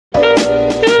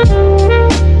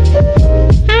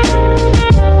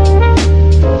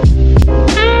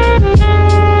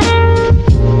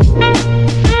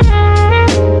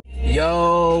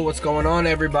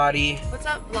everybody? What's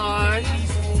up, vlog?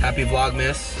 Happy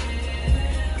Vlogmas.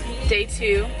 Day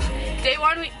 2. Day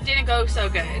 1 we didn't go so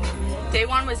good. Day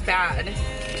 1 was bad.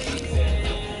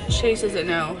 Chase doesn't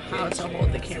know how to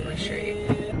hold the camera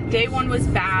straight. Day 1 was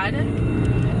bad.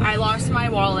 I lost my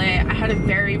wallet. I had a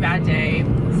very bad day.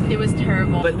 It was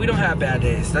terrible. But we don't have bad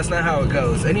days. That's not how it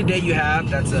goes. Any day you have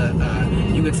that's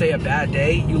you would say a bad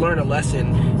day, you learn a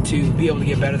lesson to be able to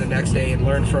get better the next day and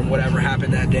learn from whatever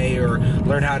happened that day, or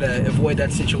learn how to avoid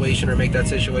that situation or make that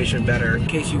situation better. In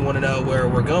case you want to know where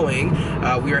we're going,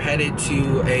 we are headed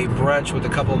to a brunch with a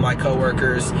couple of my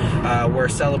coworkers. We're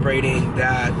celebrating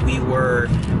that we were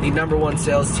the #1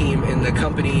 sales team in the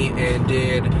company and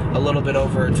did a little bit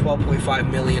over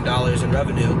 $12.5 million in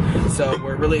revenue. So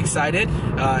we're really excited,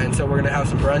 and so we're gonna have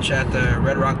some brunch at the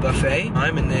Red Rock Buffet.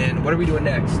 And then what are we doing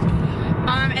next?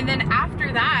 And then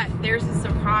after that, there's a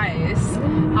surprise.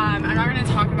 I'm not gonna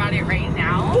talk about it right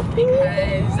now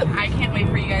because I can't wait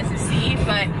for you guys to see,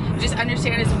 but just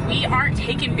understand is we aren't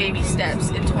taking baby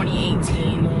steps in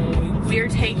 2018. We are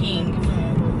taking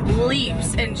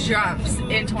leaps and jumps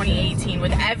in 2018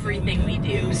 with everything we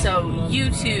do. So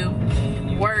YouTube,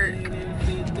 work,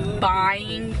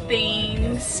 buying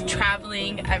things,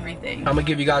 traveling, everything. I'm gonna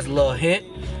give you guys a little hint.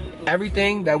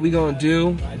 Everything that we gonna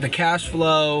do, the cash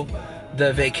flow,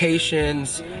 the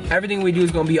vacations, everything we do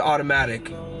is gonna be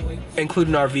automatic,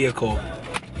 including our vehicle.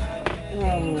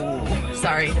 Ooh,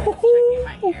 sorry, checking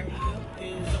my hair.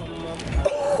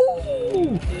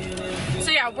 So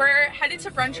yeah, we're headed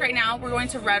to brunch right now. We're going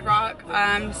to Red Rock,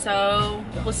 so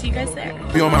we'll see you guys there.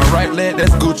 Be on my right leg,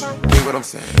 that's Gucci. Dig what I'm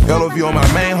saying. LOV on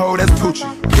my main hoe, that's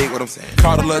Poochie. Dig what I'm saying.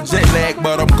 Caught a little jet lag,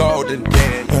 but I'm golden.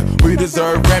 We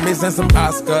deserve Grammys and some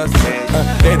Oscars.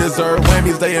 They deserve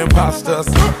whammies, they imposters.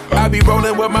 I be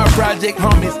rolling with my project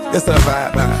homies. It's a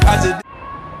vibe. I just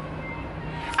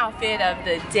Outfit of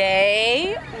the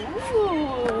day.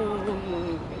 Ooh.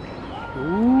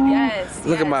 Yes.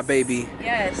 Look at my baby.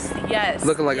 Yes, yes.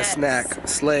 Looking like yes. a snack.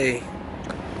 Slay.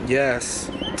 Yes.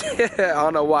 I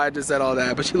don't know why I just said all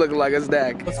that, but she looking like a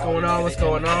snack. What's going on? What's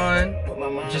going on?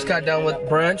 Just got done with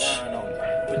brunch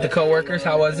with the coworkers.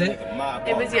 How was it?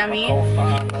 It was yummy.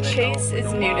 Chase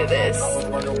is new to this.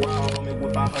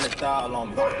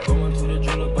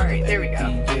 Alright, there we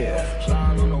go.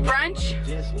 Brunch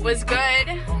was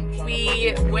good.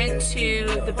 We went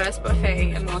to the best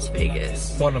buffet in Las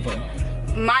Vegas. One of them.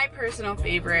 My personal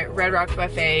favorite, Red Rock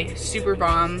Buffet, super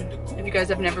bomb. If you guys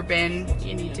have never been,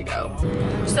 you need to go.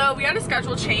 So we had a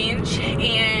schedule change,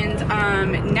 and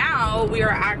now we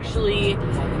are actually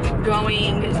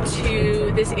going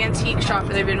to this antique shop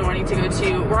that I've been wanting to go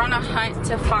to. We're on a hunt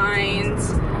to find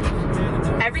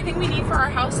everything we need for our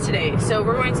house today. So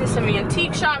we're going to some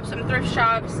antique shops, some thrift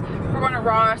shops. We're going to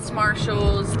Ross,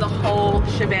 Marshalls, the whole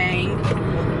shebang.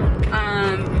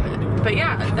 But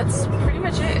yeah, that's pretty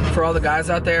much it. For all the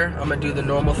guys out there, I'm gonna do the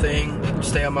normal thing.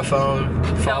 Stay on my phone,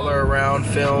 follow her around,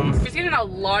 film. There's getting a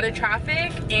lot of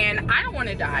traffic and I don't want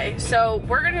to die. So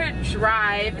we're gonna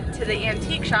drive to the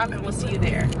antique shop and we'll see you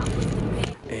there.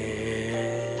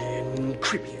 And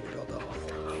creepy.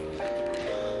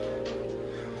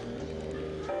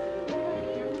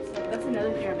 That's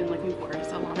another thing I've been looking for,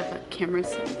 is a lot of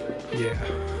cameras. Yeah.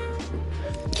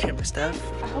 Camera stuff.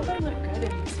 I hope I look good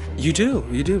in this. You do,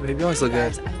 baby. You always look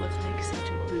good. I look like such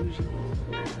a bougie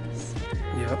ass.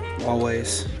 Yep,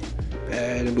 always.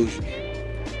 Bad and bougie.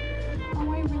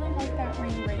 Oh, I really like that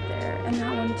ring right there. And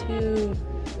that one too.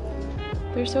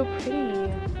 They're so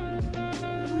pretty.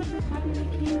 How did they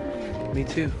came there? Me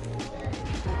too.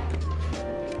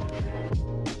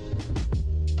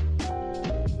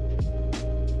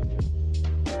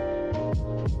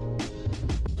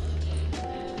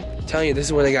 I'm telling you, this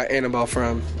is where they got Annabelle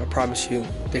from. I promise you.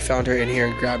 They found her in here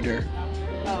and grabbed her.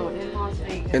 Oh, in Las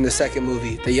Vegas. In the second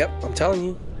movie. Yep, I'm telling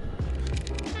you.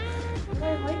 But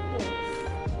I like this.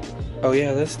 Oh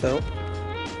yeah, that's dope.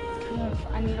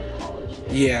 I need to polish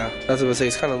it. Yeah, that's what I was gonna say.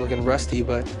 It's kind of looking rusty,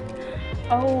 but...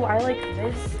 Oh, I like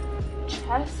this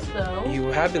chest though. You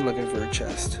have been looking for a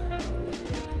chest.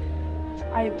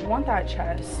 I want that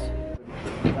chest.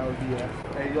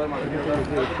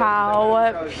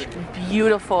 How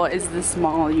beautiful is this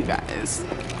mall, you guys?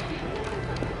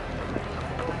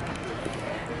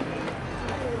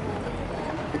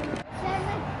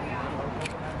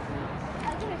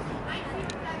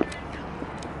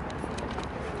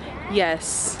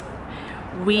 Yes,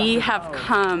 we have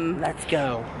come. Let's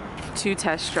go. To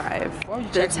test drive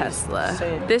the Tesla.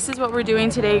 This is what we're doing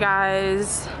today,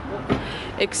 guys.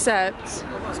 Except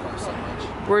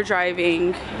we're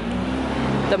driving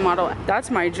the Model. That's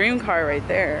my dream car right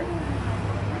there.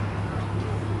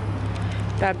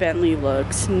 That Bentley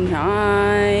looks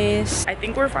nice. I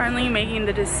think we're finally making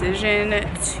the decision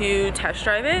to test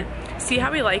drive it, see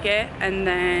how we like it, and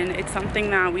then it's something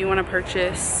that we want to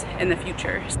purchase in the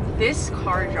future. This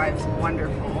car drives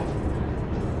wonderful.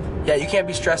 Yeah, you can't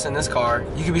be stressed in this car.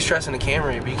 You can be stressed in the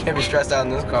Camry, but you can't be stressed out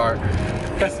in this car.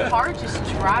 This car just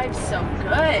drives so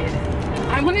good.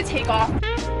 I want to take off.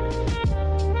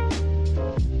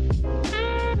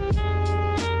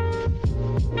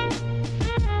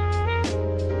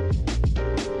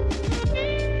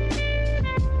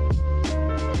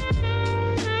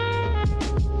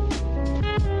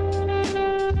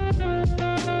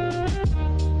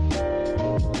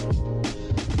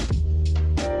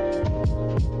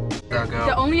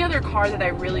 The only other car that I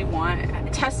really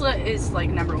want, Tesla is like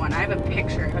 #1. I have a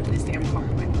picture of this damn car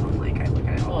on my phone. Like I look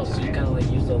at it all the time. So you kind of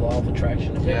like use the law of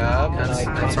attraction. Yeah,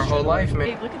 that's our whole life, man.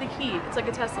 Hey, look at the key. It's like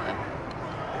a Tesla.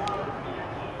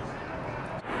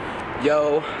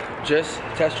 Yo, just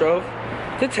test drove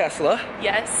the Tesla.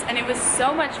 Yes, and it was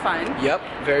so much fun. Yep,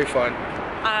 very fun.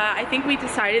 I think we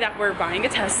decided that we're buying a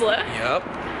Tesla. Yep.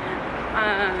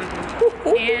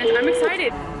 And I'm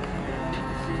excited.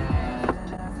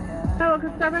 Hello,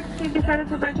 could Starbucks please decided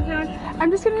to breakfast sandwich?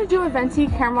 I'm just gonna do a venti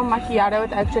caramel macchiato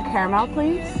with extra caramel,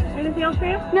 please. Anything else for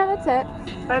you? No, that's it.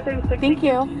 536. Thank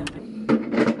you.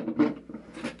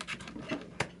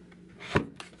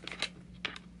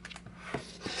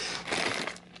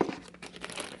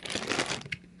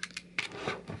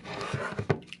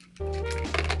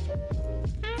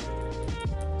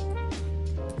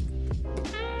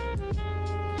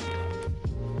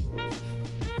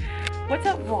 What's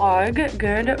up, vlog?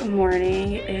 Good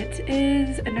morning. It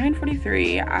is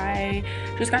 9:43. I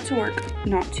just got to work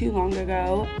not too long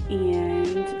ago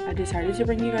and I decided to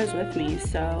bring you guys with me.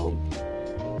 So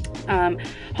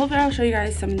hopefully I'll show you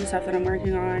guys some of the stuff that I'm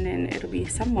working on and it'll be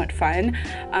somewhat fun.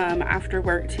 After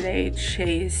work today,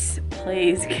 Chase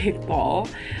plays kickball,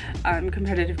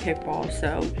 competitive kickball.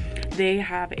 So they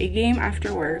have a game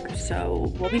after work,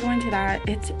 so we'll be going to that.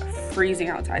 It's freezing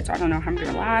outside, so I don't know how I'm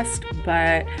gonna last,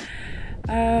 but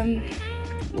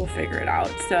we'll figure it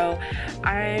out. So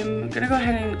I'm gonna go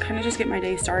ahead and kind of just get my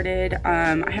day started.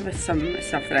 I have some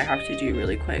stuff that I have to do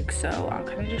really quick, so I'll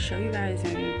kind of just show you guys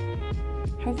and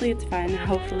hopefully it's fun.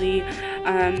 Hopefully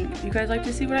you guys like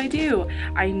to see what I do.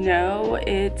 I know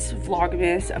it's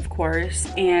Vlogmas, of course,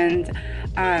 and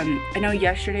I know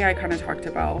yesterday I kind of talked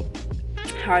about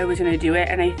how I was gonna do it,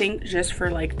 and I think just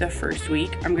for like the first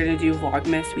week I'm gonna do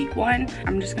Vlogmas week 1.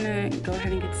 I'm just gonna go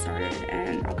ahead and get started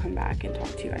and I'll come back and talk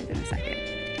to you guys in a second.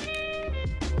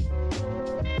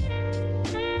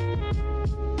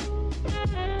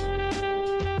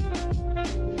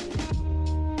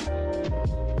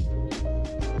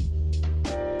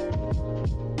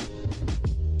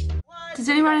 Does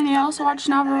anybody else watch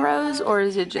Navarro's, or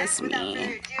is it just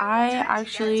me? I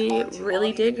actually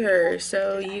really dig her,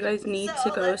 so you guys need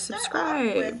to go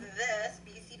subscribe.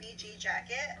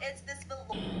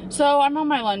 So I'm on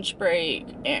my lunch break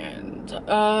and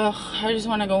I just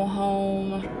want to go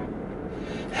home.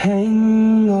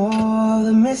 Hang all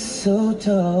the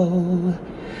mistletoe,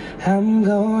 I'm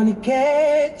gonna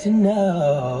get to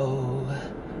know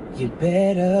you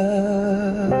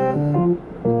better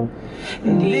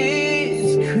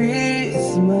this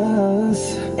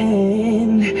Christmas,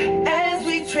 and as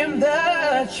we trim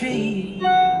the tree.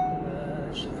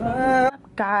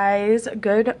 Guys,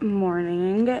 good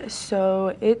morning.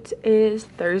 So it is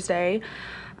Thursday,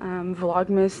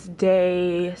 Vlogmas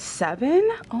day 7.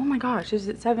 Oh my gosh, is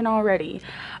it 7 already?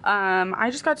 I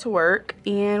just got to work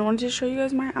and wanted to show you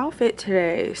guys my outfit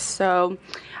today. So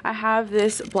I have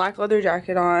this black leather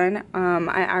jacket on.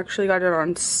 I actually got it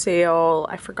on sale.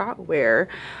 I forgot where,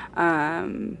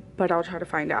 but I'll try to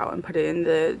find out and put it in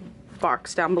the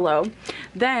box down below.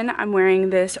 Then I'm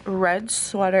wearing this red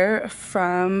sweater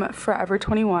from Forever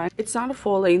 21. It's not a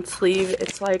full length sleeve,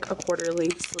 it's like a quarter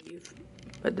length sleeve,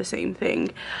 but the same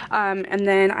thing. And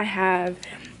then I have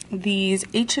these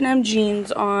H&M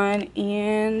jeans on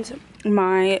and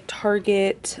my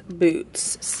Target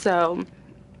boots. So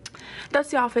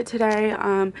that's the outfit today.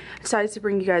 Decided to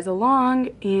bring you guys along,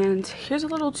 and here's a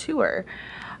little tour.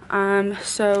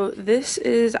 So this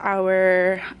is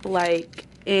our like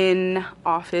in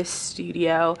office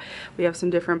studio. We have some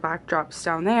different backdrops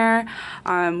down there.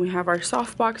 We have our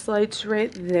softbox lights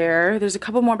right there. There's a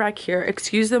couple more back here.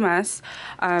 Excuse the mess.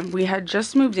 We had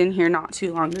just moved in here not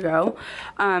too long ago.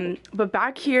 But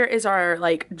back here is our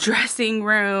like dressing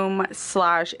room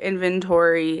slash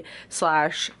inventory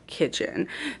slash kitchen.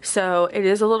 So it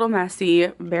is a little messy,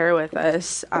 bear with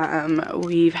us.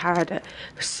 We've had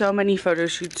so many photo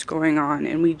shoots going on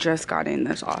and we just got in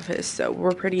this office, so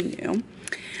we're pretty new.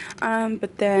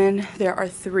 But then there are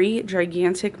 3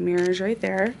 gigantic mirrors right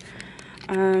there.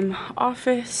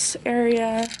 Office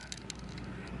area.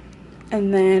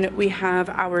 And then we have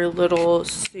our little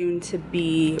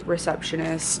soon-to-be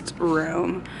receptionist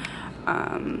room.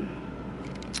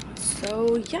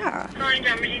 So yeah. Calling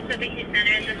Drummond's Barbecue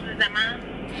Center. This is Emma.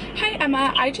 Hi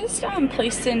Emma, I just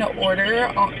placed an order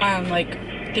on like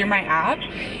through my app,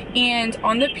 and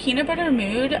on the peanut butter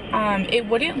mood, it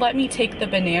wouldn't let me take the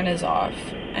bananas off,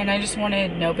 and I just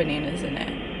wanted no bananas in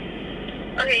it.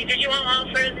 Okay, did you want all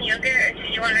frozen yogurt or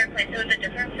did you want to replace it with a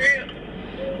different fruit?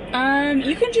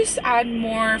 You can just add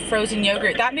more frozen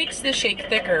yogurt. That makes the shake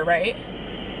thicker, right?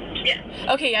 Yeah.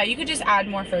 Okay, yeah, you could just add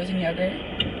more frozen yogurt.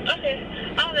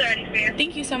 Okay, I'll have it ready for you.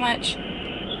 Thank you so much.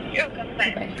 You're welcome.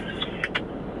 Bye. Bye.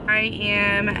 I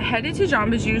am headed to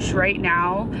Jamba Juice right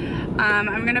now.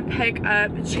 I'm gonna pick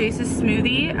up Chase's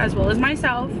smoothie as well as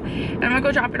myself, and I'm gonna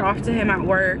go drop it off to him at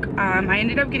work. I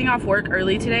ended up getting off work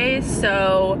early today,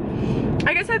 so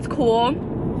I guess that's cool.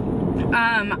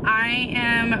 I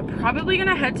am probably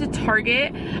gonna head to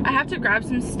Target. I have to grab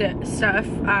some stuff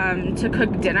to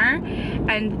cook dinner,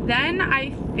 and then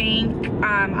I think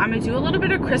I'm gonna do a little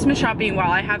bit of Christmas shopping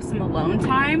while I have some alone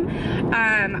time.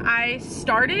 I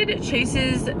started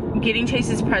getting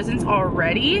Chase's presents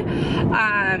already,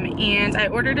 and I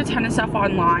ordered a ton of stuff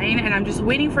online, and I'm just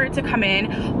waiting for it to come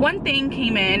in. One thing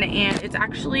came in, and it's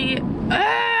actually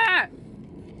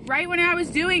right when I was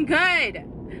doing good.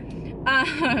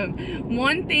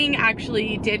 One thing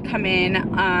actually did come in,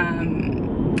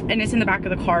 and it's in the back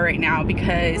of the car right now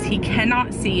because he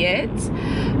cannot see it,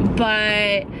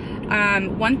 but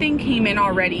one thing came in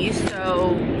already.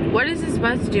 So what is this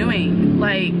bus doing?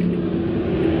 Like,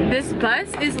 this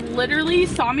bus is literally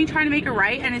saw me trying to make it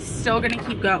right and is still gonna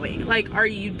keep going. Like, are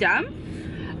you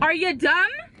dumb? Are you dumb?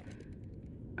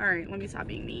 All right, let me stop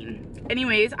being mean.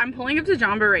 Anyways, I'm pulling up to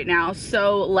Jamba right now,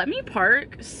 so let me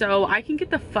park so I can get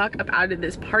the fuck up out of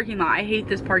this parking lot. I hate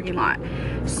this parking lot.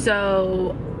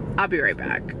 So I'll be right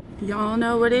back. Y'all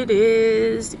know what it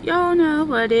is. Y'all know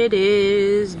what it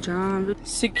is. Jamba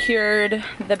secured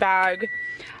the bag.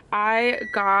 I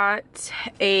got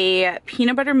a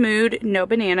peanut butter mood, no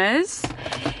bananas.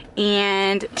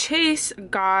 And Chase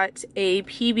got a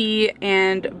PB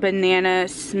and banana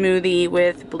smoothie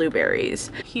with blueberries.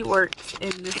 He works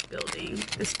in this building,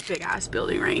 this big ass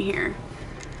building right here.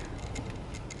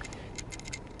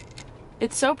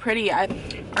 It's so pretty. All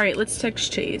right, let's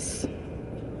text Chase.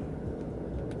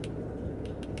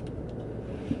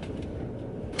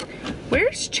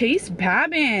 Where's Chase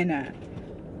Babin?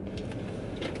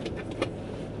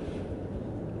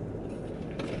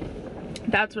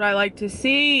 That's what I like to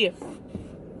see.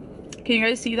 Can you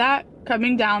guys see that?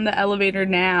 Coming down the elevator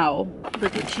now.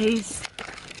 Look at Chase.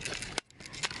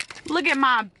 Look at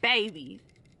my baby.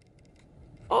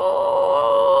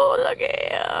 Oh, look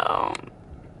at him.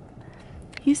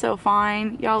 He's so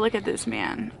fine. Y'all look at this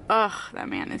man. Ugh, that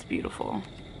man is beautiful.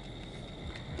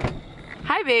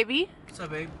 Hi, baby. What's up,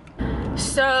 babe?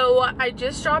 So I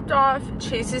just dropped off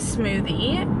Chase's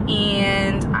smoothie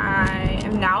and I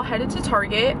am now headed to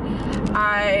Target.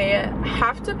 I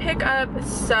have to pick up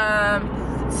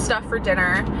some stuff for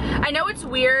dinner. I know it's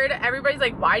weird. Everybody's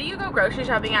like, why do you go grocery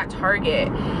shopping at Target?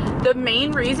 The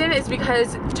main reason is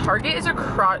because Target is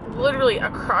literally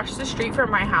across the street from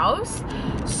my house.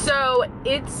 So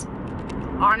it's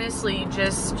honestly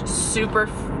just super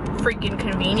freaking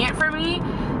convenient for me.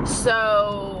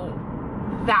 So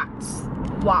that's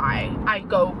why I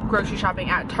go grocery shopping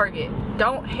at Target.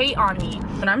 Don't hate on me.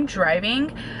 When I'm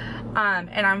driving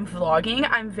and I'm vlogging,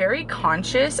 I'm very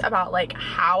conscious about like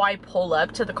how I pull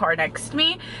up to the car next to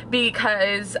me,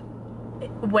 because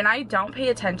when I don't pay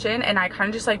attention and I kind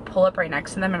of just like pull up right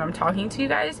next to them and I'm talking to you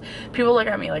guys, people look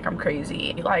at me like I'm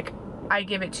crazy. Like, I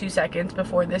give it 2 seconds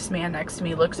before this man next to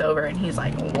me looks over and he's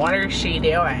like, what is she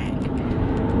doing?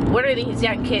 What are these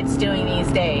young kids doing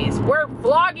these days? We're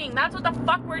vlogging. That's what the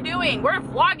fuck we're doing. We're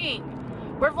vlogging.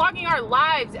 We're vlogging our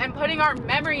lives and putting our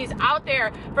memories out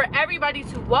there for everybody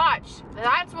to watch.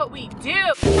 That's what we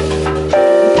do.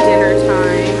 Dinner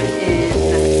time in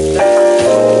the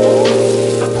house.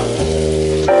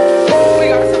 We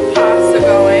got some pasta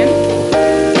going.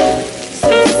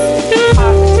 Some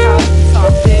hot Italian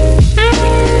sausage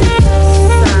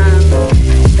and some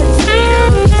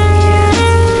potatoes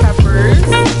and peppers.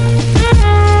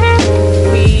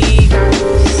 We got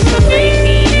some green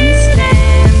beans,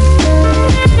 then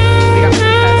we got some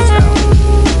pesto.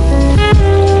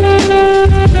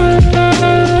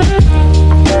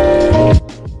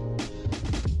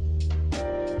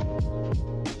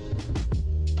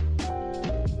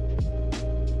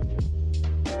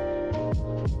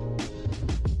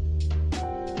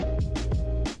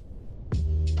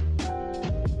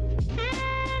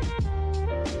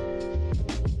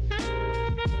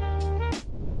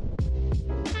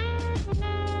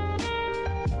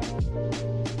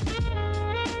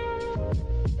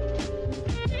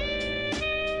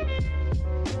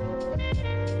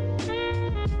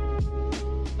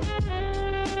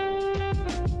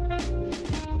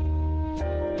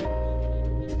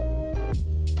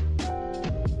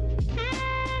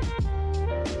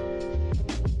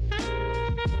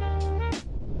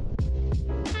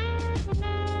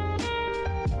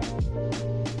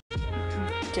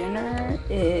 dinner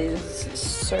is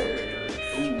served.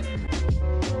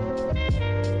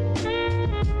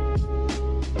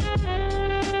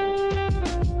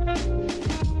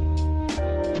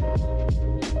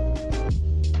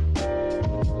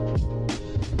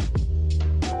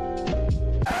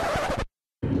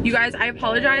 You guys, I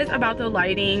apologize about the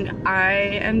lighting. I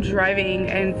am driving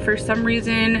and for some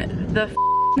reason the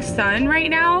sun right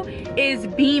now is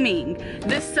beaming.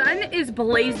 The sun is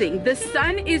blazing. The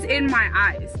sun is in my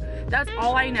eyes. That's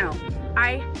all I know.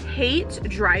 I hate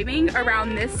driving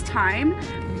around this time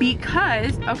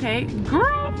because, okay,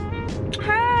 girl,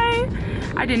 hey,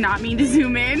 I did not mean to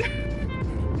zoom in.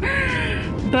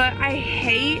 But I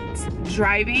hate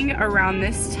driving around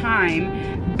this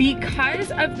time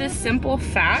because of the simple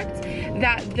fact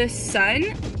that the sun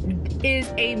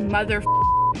is a mother.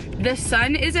 The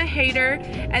sun is a hater,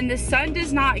 and the sun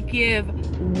does not give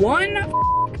one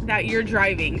that you're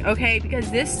driving, okay?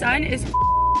 Because this sun is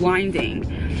blinding.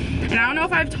 And I don't know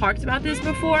if I've talked about this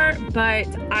before, but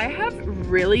I have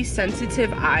really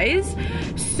sensitive eyes,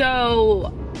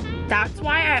 so that's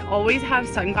why I always have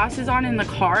sunglasses on in the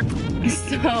car.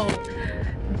 So,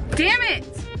 damn it!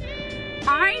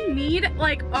 I need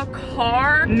like a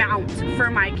car mount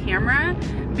for my camera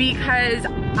because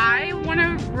I want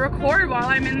to record while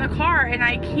I'm in the car and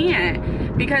I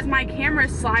can't because my camera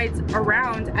slides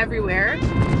around everywhere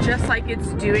just like it's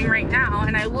doing right now,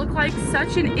 and I look like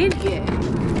such an idiot.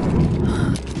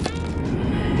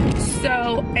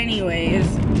 So anyways,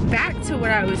 back to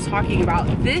what I was talking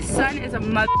about. This sun is a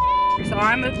mother, so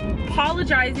I'm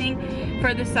apologizing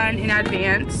for the sun in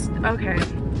advance. Okay.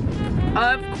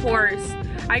 Of course,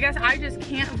 I guess I just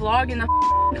can't vlog in the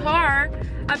car,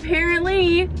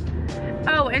 apparently.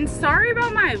 Oh, and sorry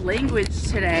about my language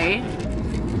today.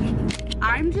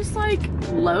 I'm just like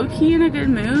low-key in a good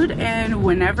mood, and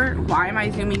why am I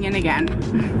zooming in again?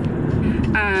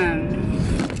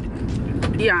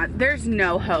 Yeah, there's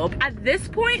no hope. At this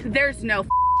point, there's no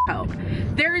hope.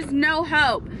 There is no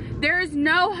hope. There is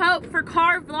no hope for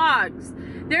car vlogs.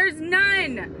 There's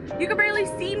none. You can barely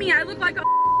see me. I look like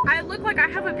I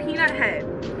have a peanut head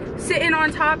sitting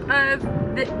on top of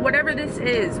whatever this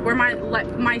is, where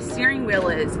my steering wheel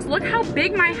is. Look how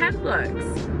big my head looks.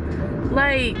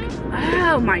 Like,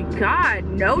 oh my God,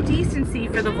 no decency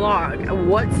for the vlog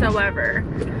whatsoever.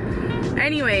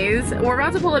 Anyways, we're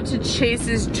about to pull up to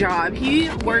Chase's job. He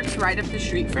works right up the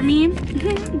street from me.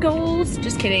 Goals,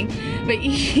 just kidding. But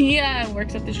he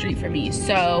works up the street from me,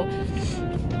 so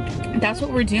that's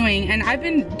what we're doing. And I've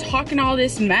been talking all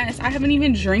this mess. I haven't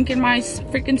even drinking my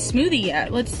freaking smoothie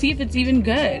yet. Let's see if it's even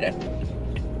good.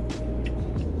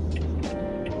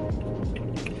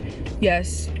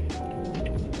 Yes.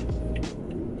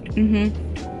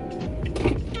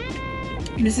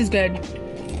 This is good.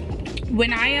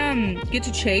 When I get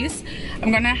to Chase,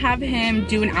 I'm gonna have him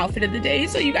do an outfit of the day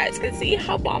so you guys can see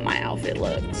how bomb my outfit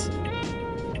looks.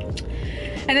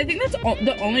 And I think that's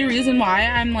the only reason why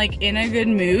I'm like in a good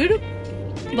mood.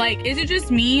 Like, is it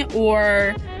just me,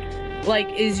 or like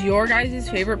is your guys'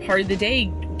 favorite part of the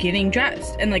day getting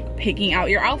dressed and like picking out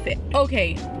your outfit?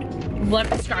 Okay,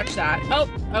 let's scratch that. Oh,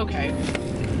 okay.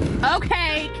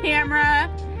 Okay, camera,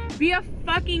 be a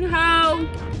fucking hoe.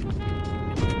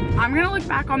 I'm gonna look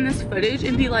back on this footage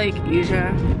and be like,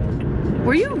 Asia,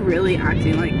 were you really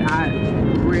acting like that?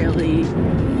 Really?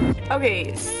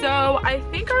 Okay, so I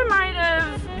think I might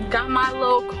have got my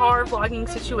little car vlogging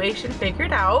situation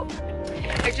figured out.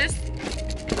 I just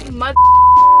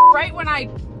right when I